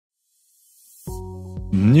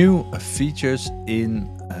New features in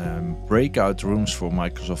breakout rooms for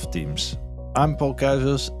Microsoft Teams. I'm Paul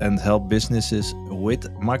Keizers and help businesses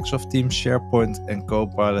with Microsoft Teams, SharePoint and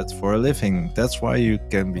Copilot for a living. That's why you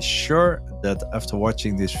can be sure that after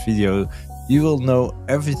watching this video, you will know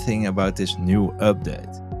everything about this new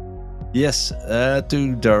update. Yes,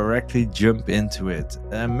 to directly jump into it.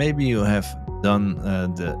 Maybe you have done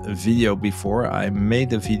the video before. I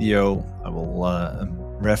made a video, I will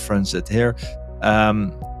reference it here,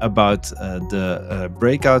 about the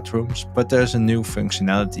breakout rooms, but there's a new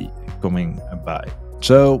functionality coming by.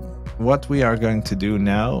 So what we are going to do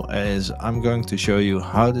now is I'm going to show you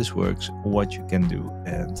how this works, what you can do,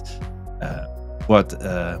 and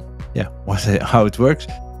how it works.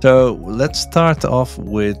 So let's start off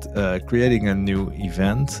with creating a new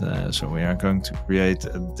event. So we are going to create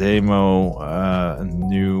a demo, a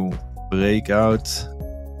new breakout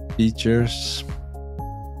features.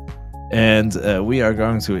 And we are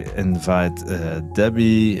going to invite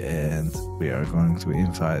Debbie, and we are going to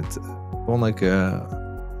invite Monica,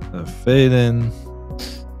 Phelan.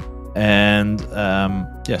 And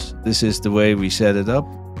yes, this is the way we set it up.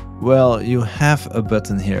 Well, you have a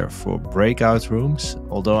button here for breakout rooms,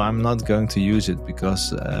 although I'm not going to use it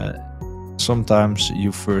because sometimes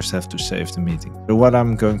you first have to save the meeting. So what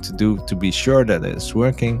I'm going to do to be sure that it's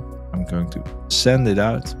working, I'm going to send it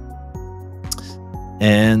out.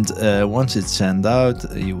 And once it's sent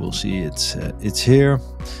out, you will see it's here.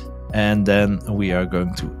 And then we are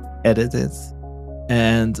going to edit it.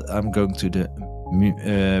 And I'm going to the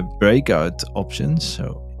breakout options.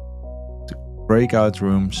 So to breakout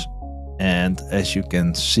rooms. And as you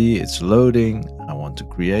can see, it's loading. I want to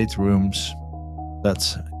create rooms.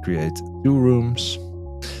 Let's create 2 rooms.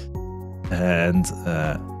 And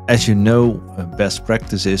as you know, best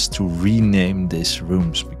practice is to rename these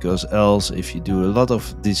rooms, because else if you do a lot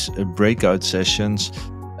of these breakout sessions,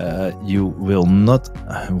 you will not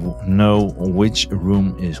know which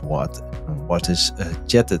room is what and what is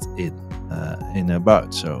chatted in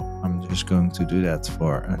about. So I'm just going to do that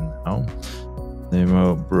for now.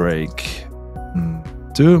 Demo break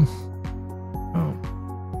 2. Oh,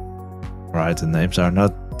 right, the names are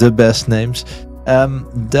not the best names.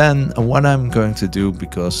 Then what I'm going to do,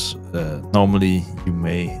 because normally you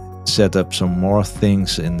may set up some more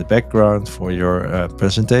things in the background for your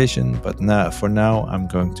presentation, but for now I'm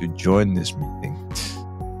going to join this meeting.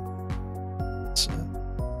 Let's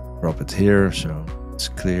drop it here so it's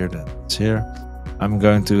clear that it's here. I'm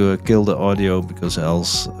going to kill the audio because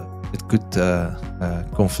else it could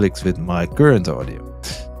conflict with my current audio.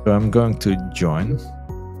 So I'm going to join.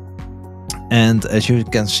 And as you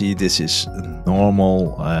can see, this is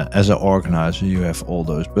normal. As an organizer, you have all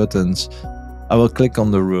those buttons. I will click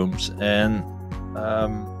on the rooms, and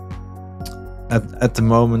at the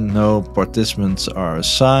moment, no participants are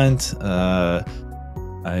assigned.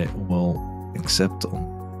 I will accept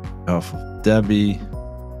on behalf of Debbie.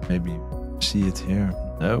 Maybe see it here.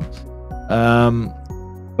 No.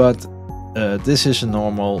 But this is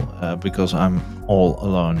normal because I'm all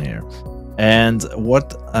alone here. And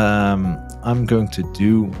what I'm going to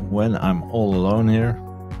do when I'm all alone here,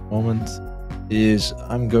 is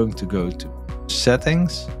I'm going to go to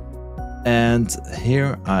settings, and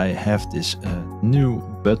here I have this new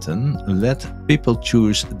button, let people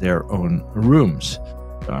choose their own rooms.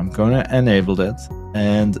 So I'm going to enable that,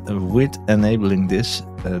 and with enabling this,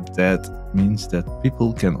 that means that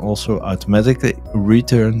people can also automatically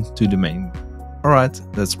return to the main. All right,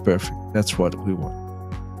 that's perfect. That's what we want.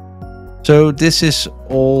 So this is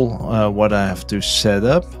all what I have to set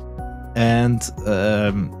up, and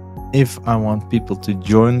if I want people to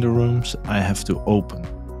join the rooms, I have to open.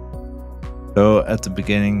 So at the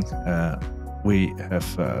beginning we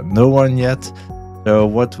have no one yet. So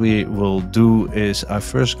what we will do is I'm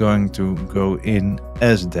first going to go in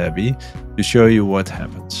as Debbie to show you what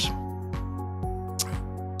happens.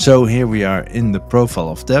 So here we are in the profile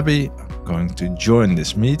of Debbie. I'm going to join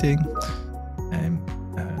this meeting. And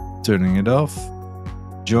turning it off,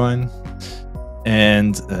 join,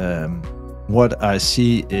 and what I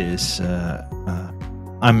see is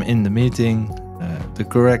I'm in the meeting, the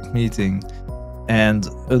correct meeting, and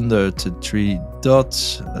under the 3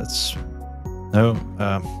 dots,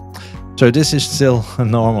 so this is still a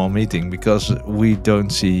normal meeting because we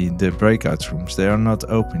don't see the breakout rooms, they are not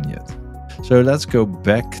open yet. So let's go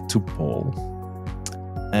back to Paul,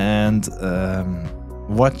 and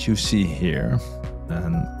what you see here,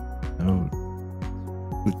 and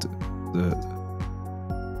put the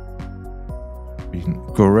screen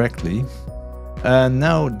correctly. And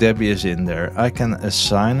now Debbie is in there. I can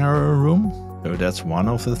assign her a room, so that's one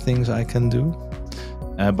of the things I can do.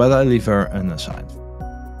 But I leave her unassigned.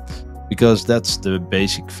 because that's the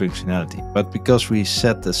basic functionality. But because we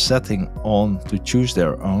set the setting on to choose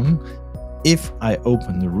their own, if I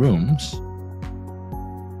open the rooms,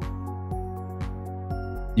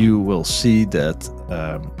 you will see that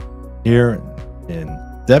here in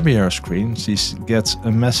Debbie's screen, she gets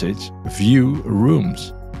a message, view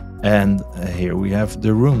rooms. And here we have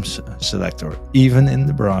the rooms selector, even in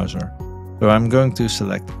the browser. So I'm going to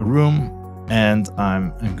select a room and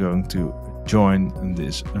I'm going to join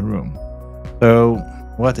this room. So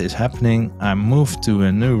what is happening? I moved to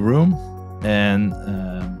a new room and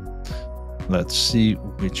let's see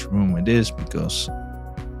which room it is, because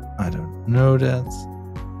I don't know that.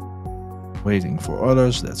 Waiting for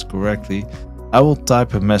others, that's correctly. I will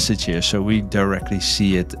type a message here so we directly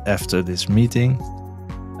see it after this meeting.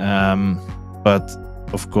 But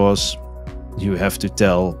of course, you have to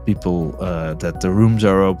tell people that the rooms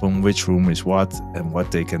are open, which room is what, and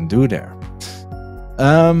what they can do there.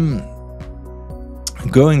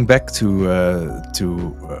 Going back to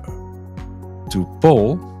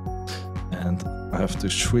poll, and I have to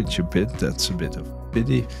switch a bit. That's a bit of a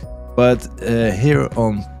pity. But here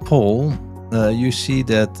on poll, you see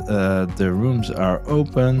that the rooms are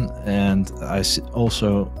open, and I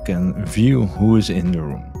also can view who is in the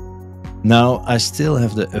room. Now I still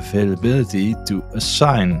have the availability to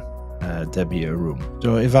assign Debbie a room.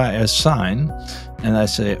 So if I assign and I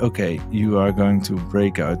say, okay, you are going to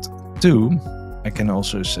Breakout 2, I can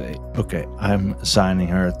also say, okay, I'm assigning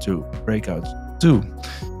her to Breakout 2,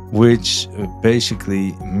 which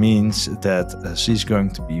basically means that she's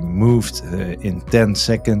going to be moved in 10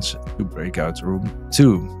 seconds to Breakout Room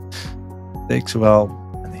 2. Takes a while.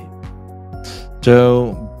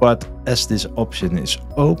 So, but as this option is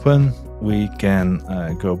open, we can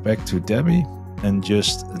go back to Debbie and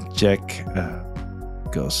just check,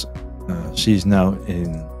 because she's now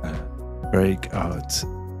in Breakout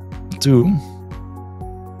 2.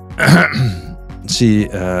 She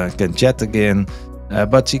can chat again,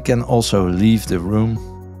 but she can also leave the room.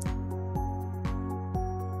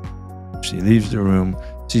 She leaves the room.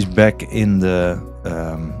 She's back in the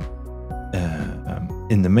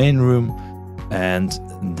main room, and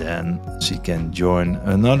then she can join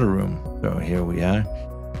another room. So here we are.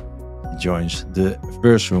 She joins the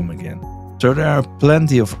first room again. So there are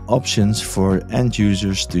plenty of options for end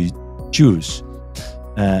users to choose.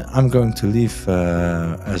 I'm going to leave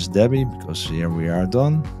as Debbie, because here we are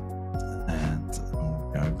done. And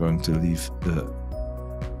we are going to leave.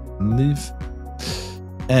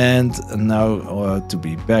 And now to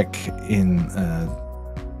be back in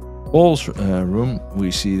Paul's room,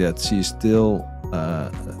 we see that she's still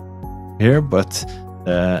here, but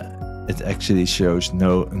it actually shows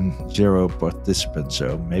zero participants.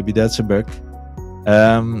 So maybe that's a bug.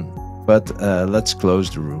 But let's close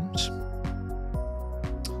the rooms.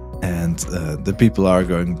 And the people are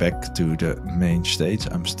going back to the main stage.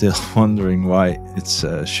 I'm still wondering why it's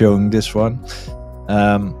showing this one.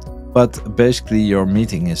 But basically your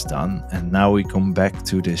meeting is done. And now we come back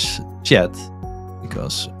to this chat,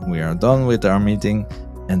 because we are done with our meeting.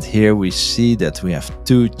 And here we see that we have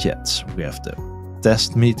two chats. We have the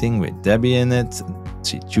test meeting with Debbie in it.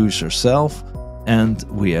 She chooses herself. And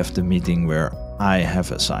we have the meeting where I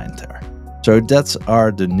have assigned her. So that's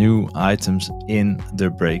are the new items in the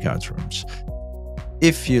breakout rooms.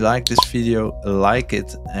 If you like this video, like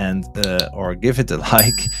it and or give it a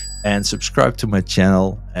like, and subscribe to my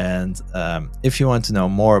channel. And if you want to know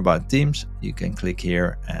more about Teams, you can click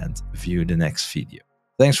here and view the next video.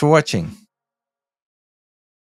 Thanks for watching.